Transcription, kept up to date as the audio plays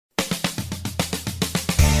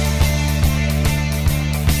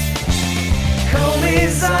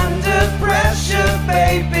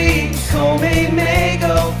baby, Comey may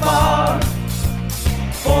go far.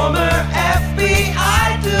 Former FBI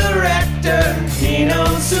director, he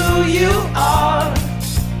knows who you are.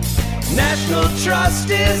 National trust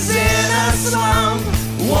is in a slump,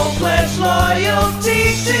 won't pledge loyalty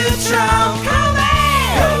to Trump.